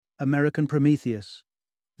American Prometheus,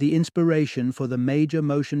 the inspiration for the major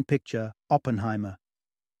motion picture Oppenheimer.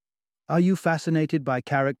 Are you fascinated by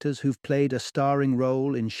characters who've played a starring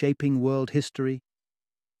role in shaping world history?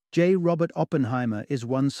 J. Robert Oppenheimer is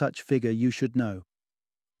one such figure you should know.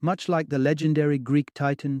 Much like the legendary Greek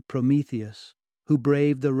titan Prometheus, who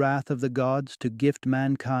braved the wrath of the gods to gift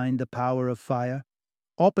mankind the power of fire,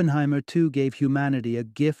 Oppenheimer too gave humanity a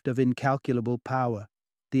gift of incalculable power,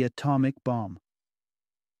 the atomic bomb.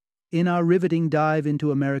 In our riveting dive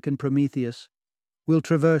into American Prometheus, we'll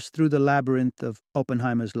traverse through the labyrinth of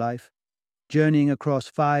Oppenheimer's life, journeying across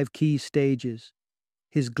 5 key stages: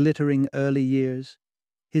 his glittering early years,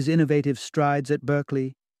 his innovative strides at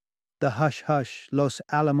Berkeley, the hush-hush Los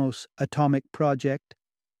Alamos atomic project,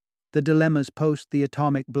 the dilemmas post the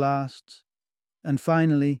atomic blasts, and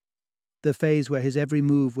finally, the phase where his every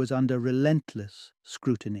move was under relentless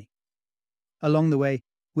scrutiny. Along the way,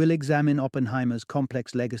 we'll examine Oppenheimer's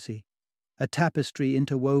complex legacy, a tapestry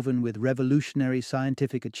interwoven with revolutionary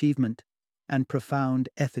scientific achievement and profound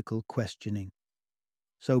ethical questioning.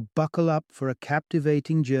 So buckle up for a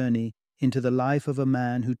captivating journey into the life of a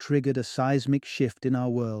man who triggered a seismic shift in our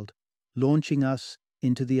world, launching us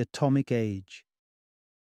into the atomic age.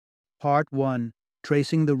 Part 1.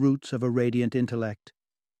 Tracing the Roots of a Radiant Intellect.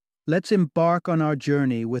 Let's embark on our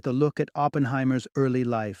journey with a look at Oppenheimer's early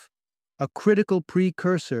life, a critical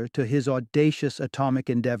precursor to his audacious atomic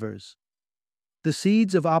endeavors. The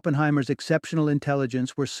seeds of Oppenheimer's exceptional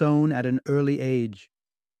intelligence were sown at an early age.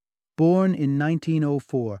 Born in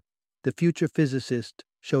 1904, the future physicist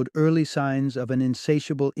showed early signs of an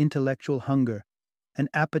insatiable intellectual hunger, an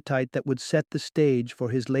appetite that would set the stage for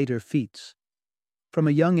his later feats. From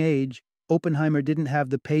a young age, Oppenheimer didn't have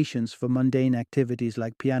the patience for mundane activities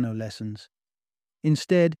like piano lessons.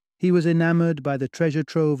 Instead, he was enamored by the treasure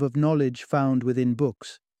trove of knowledge found within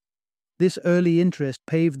books. This early interest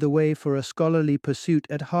paved the way for a scholarly pursuit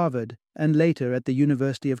at Harvard and later at the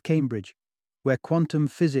University of Cambridge, where quantum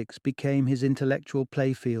physics became his intellectual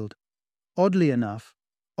playfield. Oddly enough,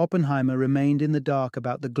 Oppenheimer remained in the dark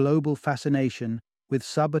about the global fascination with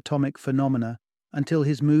subatomic phenomena until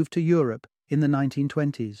his move to Europe in the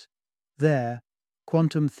 1920s. There,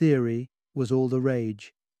 quantum theory was all the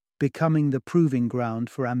rage, becoming the proving ground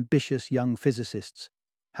for ambitious young physicists.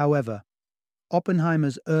 However,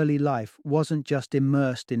 Oppenheimer's early life wasn't just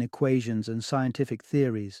immersed in equations and scientific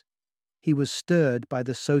theories. He was stirred by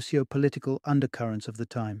the socio-political undercurrents of the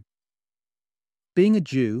time. Being a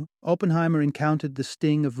Jew, Oppenheimer encountered the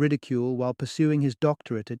sting of ridicule while pursuing his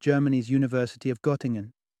doctorate at Germany's University of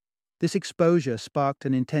Göttingen. This exposure sparked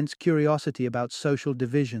an intense curiosity about social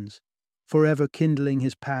divisions, forever kindling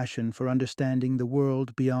his passion for understanding the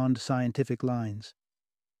world beyond scientific lines.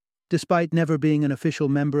 Despite never being an official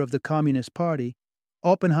member of the Communist Party,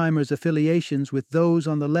 Oppenheimer's affiliations with those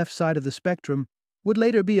on the left side of the spectrum would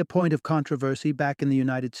later be a point of controversy back in the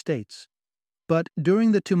United States. But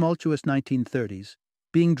during the tumultuous 1930s,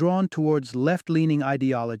 being drawn towards left-leaning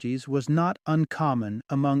ideologies was not uncommon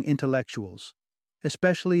among intellectuals,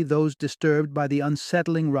 especially those disturbed by the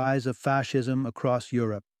unsettling rise of fascism across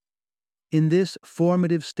Europe. In this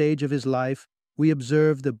formative stage of his life, we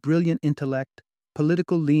observe the brilliant intellect,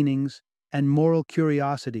 political leanings, and moral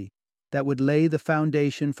curiosity that would lay the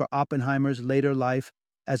foundation for Oppenheimer's later life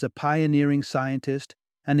as a pioneering scientist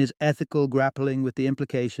and his ethical grappling with the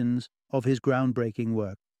implications of his groundbreaking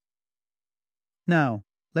work. Now,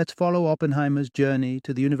 let's follow Oppenheimer's journey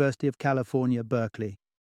to the University of California, Berkeley.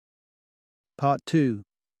 Part 2.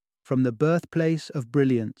 From the Birthplace of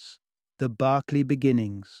Brilliance, the Berkeley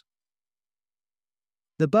Beginnings.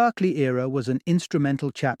 The Berkeley era was an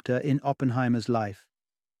instrumental chapter in Oppenheimer's life.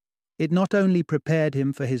 It not only prepared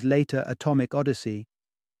him for his later atomic odyssey,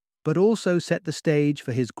 but also set the stage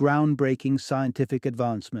for his groundbreaking scientific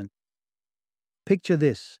advancement. Picture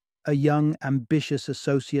this: a young, ambitious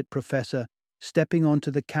associate professor stepping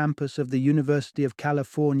onto the campus of the University of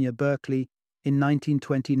California, Berkeley, in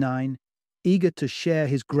 1929, eager to share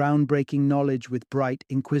his groundbreaking knowledge with bright,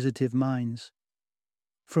 inquisitive minds.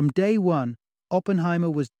 From day one, Oppenheimer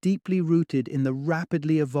was deeply rooted in the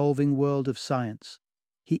rapidly evolving world of science.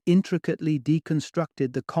 He intricately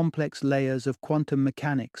deconstructed the complex layers of quantum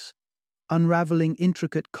mechanics, unraveling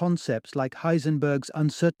intricate concepts like Heisenberg's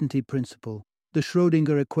uncertainty principle, the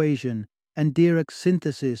Schrödinger equation, and Dirac's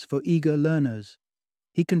synthesis for eager learners.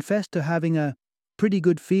 He confessed to having a pretty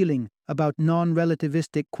good feeling about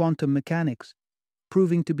non-relativistic quantum mechanics,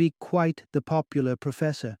 proving to be quite the popular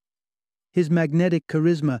professor. His magnetic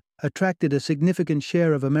charisma attracted a significant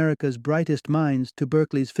share of America's brightest minds to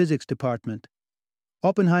Berkeley's physics department.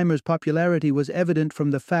 Oppenheimer's popularity was evident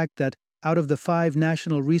from the fact that, out of the 5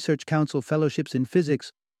 National Research Council fellowships in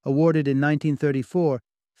physics, Awarded in 1934,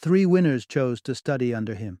 3 winners chose to study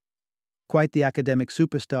under him. Quite the academic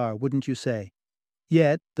superstar, wouldn't you say?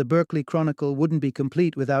 Yet, the Berkeley Chronicle wouldn't be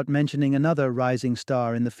complete without mentioning another rising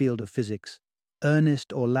star in the field of physics,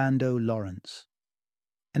 Ernest Orlando Lawrence.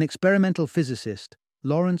 An experimental physicist,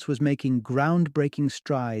 Lawrence was making groundbreaking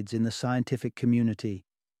strides in the scientific community.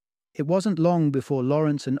 It wasn't long before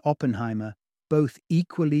Lawrence and Oppenheimer, both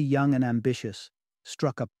equally young and ambitious,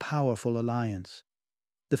 struck a powerful alliance.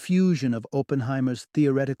 The fusion of Oppenheimer's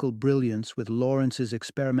theoretical brilliance with Lawrence's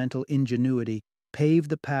experimental ingenuity paved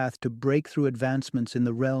the path to breakthrough advancements in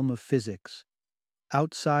the realm of physics.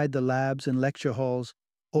 Outside the labs and lecture halls,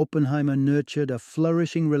 Oppenheimer nurtured a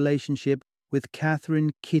flourishing relationship with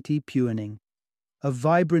Catherine "Kitty" Puening, a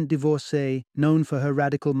vibrant divorcee known for her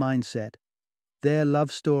radical mindset. Their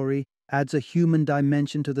love story adds a human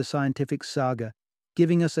dimension to the scientific saga,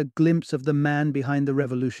 giving us a glimpse of the man behind the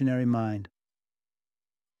revolutionary mind.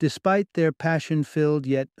 Despite their passion-filled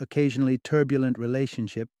yet occasionally turbulent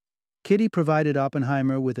relationship, Kitty provided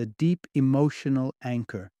Oppenheimer with a deep emotional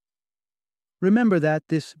anchor. Remember that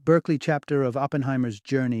this Berkeley chapter of Oppenheimer's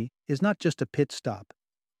journey is not just a pit stop.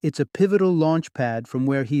 It's a pivotal launch pad from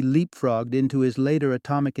where he leapfrogged into his later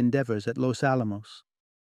atomic endeavors at Los Alamos.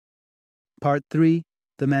 Part 3,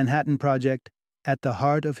 The Manhattan Project, at the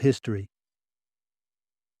Heart of History.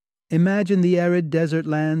 Imagine the arid desert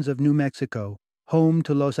lands of New Mexico, home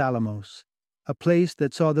to Los Alamos, a place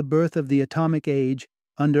that saw the birth of the atomic age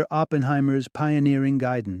under Oppenheimer's pioneering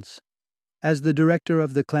guidance. As the director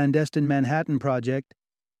of the clandestine Manhattan Project,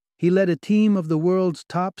 he led a team of the world's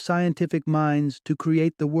top scientific minds to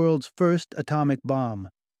create the world's first atomic bomb.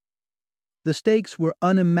 The stakes were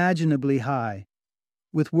unimaginably high.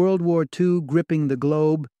 With World War II gripping the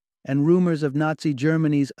globe and rumors of Nazi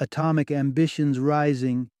Germany's atomic ambitions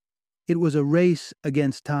rising, it was a race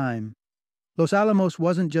against time. Los Alamos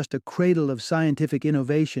wasn't just a cradle of scientific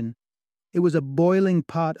innovation, it was a boiling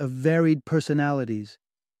pot of varied personalities.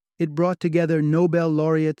 It brought together Nobel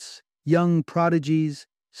laureates, young prodigies,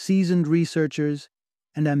 seasoned researchers,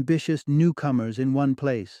 and ambitious newcomers in one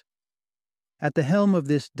place. At the helm of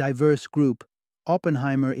this diverse group,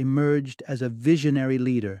 Oppenheimer emerged as a visionary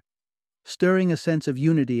leader, stirring a sense of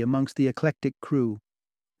unity amongst the eclectic crew,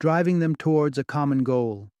 driving them towards a common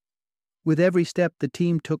goal. With every step, the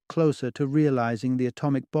team took closer to realizing the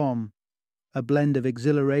atomic bomb. A blend of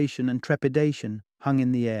exhilaration and trepidation hung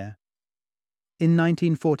in the air. In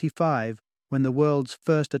 1945, when the world's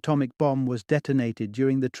first atomic bomb was detonated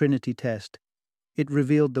during the Trinity test, it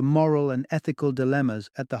revealed the moral and ethical dilemmas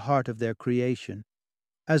at the heart of their creation.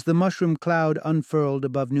 As the mushroom cloud unfurled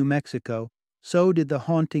above New Mexico, so did the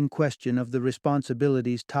haunting question of the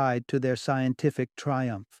responsibilities tied to their scientific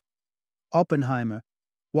triumph. Oppenheimer,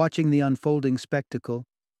 watching the unfolding spectacle,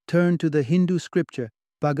 turned to the Hindu scripture,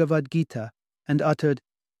 Bhagavad Gita, and uttered,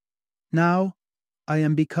 "Now I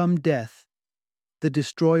am become death, the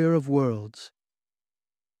destroyer of worlds."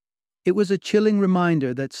 It was a chilling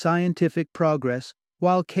reminder that scientific progress,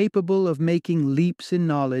 while capable of making leaps in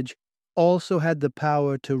knowledge, also had the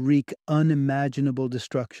power to wreak unimaginable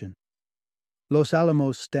destruction. Los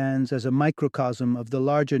Alamos stands as a microcosm of the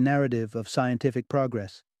larger narrative of scientific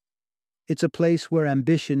progress. It's a place where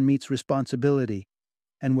ambition meets responsibility,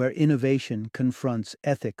 and where innovation confronts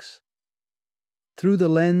ethics. Through the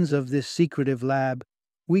lens of this secretive lab,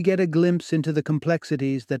 we get a glimpse into the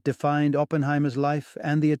complexities that defined Oppenheimer's life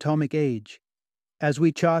and the atomic age. As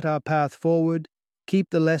we chart our path forward, keep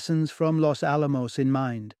the lessons from Los Alamos in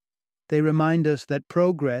mind. They remind us that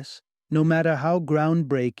progress, no matter how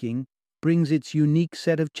groundbreaking, brings its unique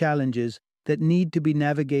set of challenges that need to be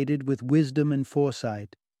navigated with wisdom and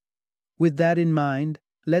foresight. With that in mind,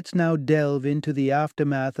 let's now delve into the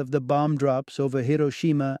aftermath of the bomb drops over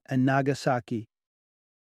Hiroshima and Nagasaki.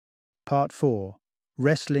 Part 4.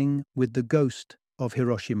 Wrestling with the Ghost of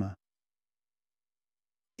Hiroshima.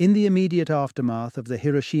 In the immediate aftermath of the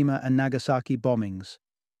Hiroshima and Nagasaki bombings,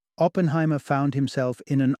 Oppenheimer found himself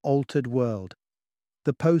in an altered world.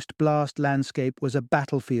 The post-blast landscape was a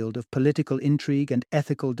battlefield of political intrigue and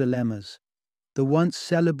ethical dilemmas. The once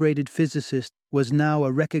celebrated physicist was now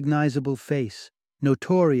a recognizable face,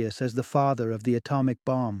 notorious as the father of the atomic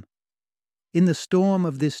bomb. In the storm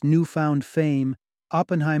of this newfound fame,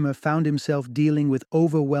 Oppenheimer found himself dealing with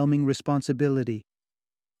overwhelming responsibility.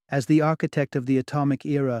 As the architect of the atomic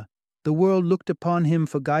era, the world looked upon him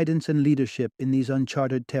for guidance and leadership in these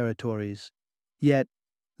uncharted territories. Yet,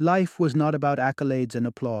 life was not about accolades and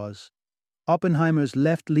applause. Oppenheimer's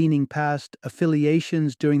left-leaning past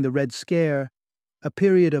affiliations during the Red Scare, a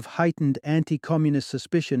period of heightened anti-communist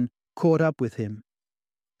suspicion, caught up with him.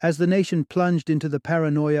 As the nation plunged into the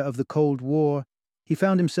paranoia of the Cold War, He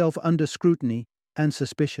found himself under scrutiny and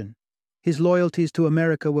suspicion. His loyalties to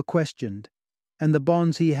America were questioned, and the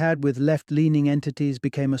bonds he had with left-leaning entities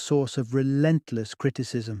became a source of relentless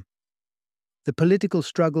criticism. The political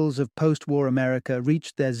struggles of post-war America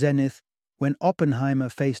reached their zenith when Oppenheimer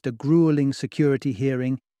faced a grueling security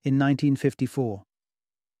hearing in 1954.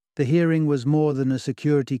 The hearing was more than a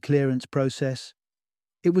security clearance process.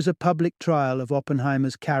 It was a public trial of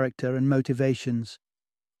Oppenheimer's character and motivations.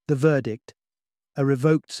 The verdict: a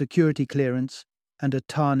revoked security clearance and a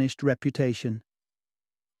tarnished reputation.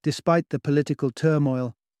 Despite the political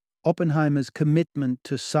turmoil, Oppenheimer's commitment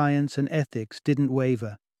to science and ethics didn't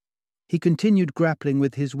waver. He continued grappling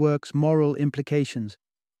with his work's moral implications,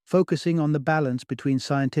 focusing on the balance between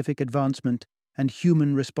scientific advancement and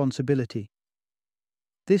human responsibility.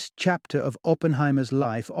 This chapter of Oppenheimer's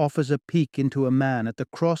life offers a peek into a man at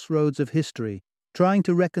the crossroads of history, trying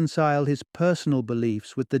to reconcile his personal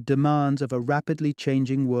beliefs with the demands of a rapidly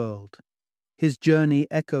changing world. His journey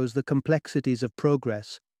echoes the complexities of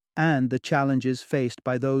progress and the challenges faced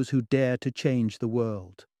by those who dare to change the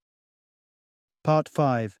world. Part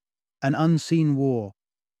 5. An Unseen War.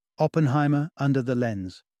 Oppenheimer under the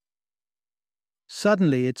lens.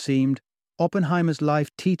 Suddenly, it seemed, Oppenheimer's life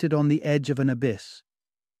teetered on the edge of an abyss.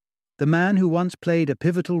 The man who once played a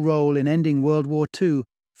pivotal role in ending World War II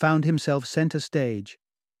found himself center stage,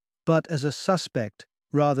 but as a suspect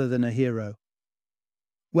rather than a hero.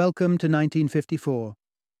 Welcome to 1954,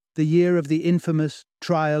 the year of the infamous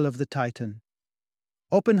Trial of the Titan.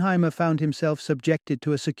 Oppenheimer found himself subjected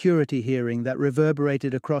to a security hearing that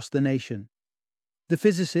reverberated across the nation. The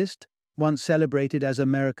physicist, once celebrated as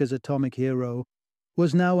America's atomic hero,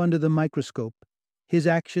 was now under the microscope, his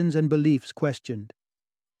actions and beliefs questioned.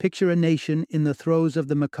 Picture a nation in the throes of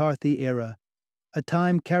the McCarthy era, a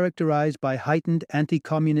time characterized by heightened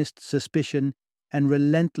anti-communist suspicion and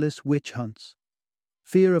relentless witch hunts.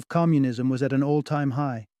 Fear of communism was at an all-time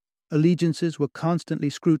high. Allegiances were constantly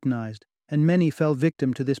scrutinized, and many fell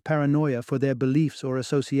victim to this paranoia for their beliefs or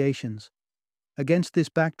associations. Against this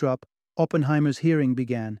backdrop, Oppenheimer's hearing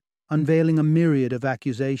began, unveiling a myriad of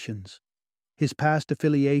accusations. His past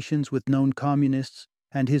affiliations with known communists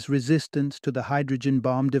and his resistance to the hydrogen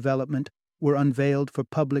bomb development were unveiled for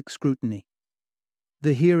public scrutiny.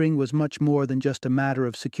 The hearing was much more than just a matter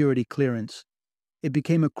of security clearance. It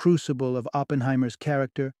became a crucible of Oppenheimer's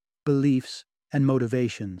character, beliefs, and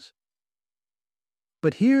motivations.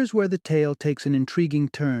 But here's where the tale takes an intriguing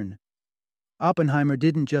turn. Oppenheimer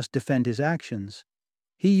didn't just defend his actions.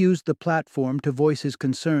 He used the platform to voice his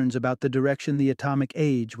concerns about the direction the atomic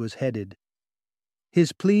age was headed.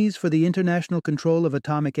 His pleas for the international control of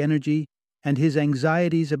atomic energy and his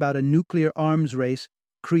anxieties about a nuclear arms race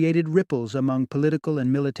created ripples among political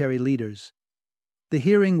and military leaders. The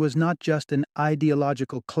hearing was not just an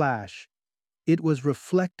ideological clash. It was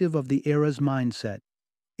reflective of the era's mindset.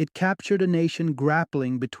 It captured a nation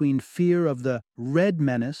grappling between fear of the Red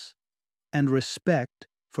Menace and respect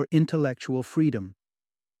for intellectual freedom.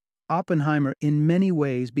 Oppenheimer, in many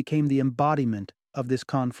ways, became the embodiment of this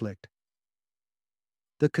conflict.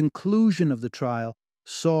 The conclusion of the trial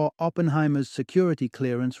saw Oppenheimer's security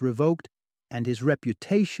clearance revoked and his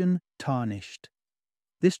reputation tarnished.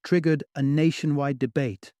 This triggered a nationwide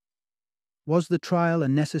debate. Was the trial a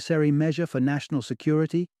necessary measure for national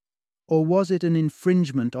security, or was it an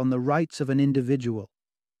infringement on the rights of an individual?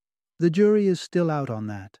 The jury is still out on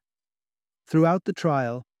that. Throughout the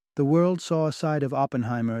trial, the world saw a side of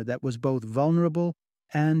Oppenheimer that was both vulnerable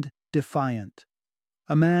and defiant.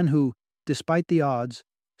 A man who, despite the odds,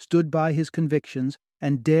 stood by his convictions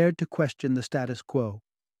and dared to question the status quo.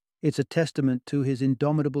 It's a testament to his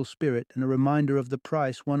indomitable spirit and a reminder of the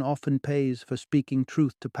price one often pays for speaking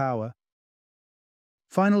truth to power.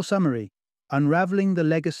 Final summary: unraveling the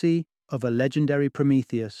legacy of a legendary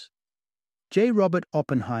Prometheus. J. Robert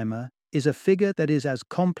Oppenheimer is a figure that is as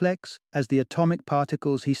complex as the atomic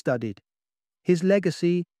particles he studied. His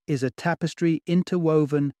legacy is a tapestry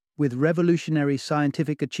interwoven with revolutionary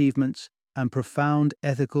scientific achievements and profound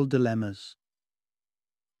ethical dilemmas.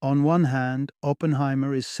 On one hand,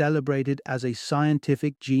 Oppenheimer is celebrated as a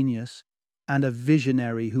scientific genius and a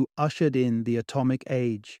visionary who ushered in the atomic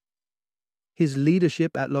age. His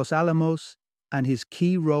leadership at Los Alamos and his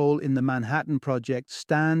key role in the Manhattan Project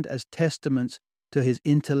stand as testaments to his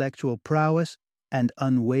intellectual prowess and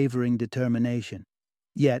unwavering determination.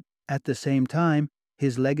 Yet, at the same time,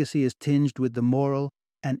 his legacy is tinged with the moral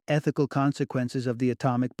and ethical consequences of the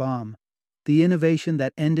atomic bomb. The innovation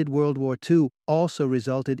that ended World War II also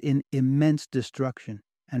resulted in immense destruction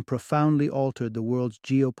and profoundly altered the world's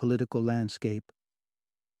geopolitical landscape.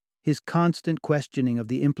 His constant questioning of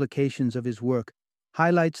the implications of his work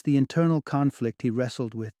highlights the internal conflict he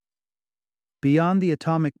wrestled with. Beyond the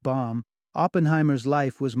atomic bomb, Oppenheimer's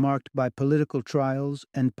life was marked by political trials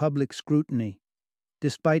and public scrutiny.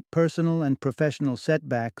 Despite personal and professional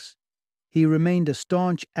setbacks, he remained a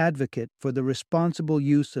staunch advocate for the responsible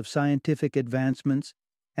use of scientific advancements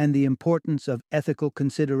and the importance of ethical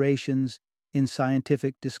considerations in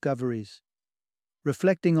scientific discoveries.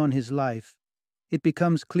 Reflecting on his life, it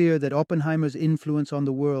becomes clear that Oppenheimer's influence on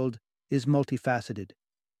the world is multifaceted.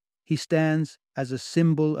 He stands as a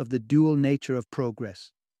symbol of the dual nature of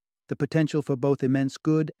progress, the potential for both immense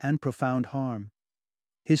good and profound harm.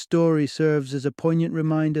 His story serves as a poignant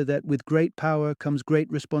reminder that with great power comes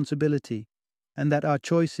great responsibility, and that our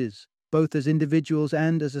choices, both as individuals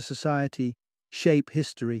and as a society, shape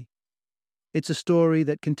history. It's a story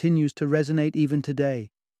that continues to resonate even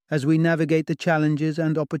today, as we navigate the challenges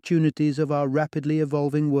and opportunities of our rapidly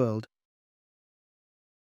evolving world.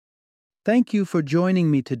 Thank you for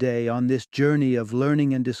joining me today on this journey of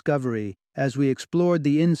learning and discovery as we explored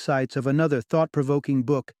the insights of another thought-provoking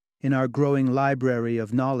book in our growing library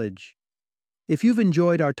of knowledge. If you've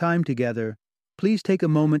enjoyed our time together, please take a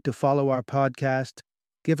moment to follow our podcast,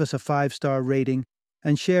 give us a 5-star rating,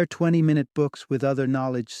 and share 20-minute books with other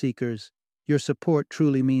knowledge seekers. Your support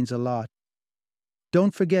truly means a lot.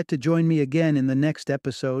 Don't forget to join me again in the next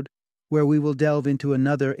episode, where we will delve into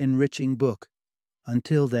another enriching book.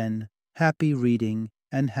 Until then, happy reading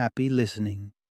and happy listening.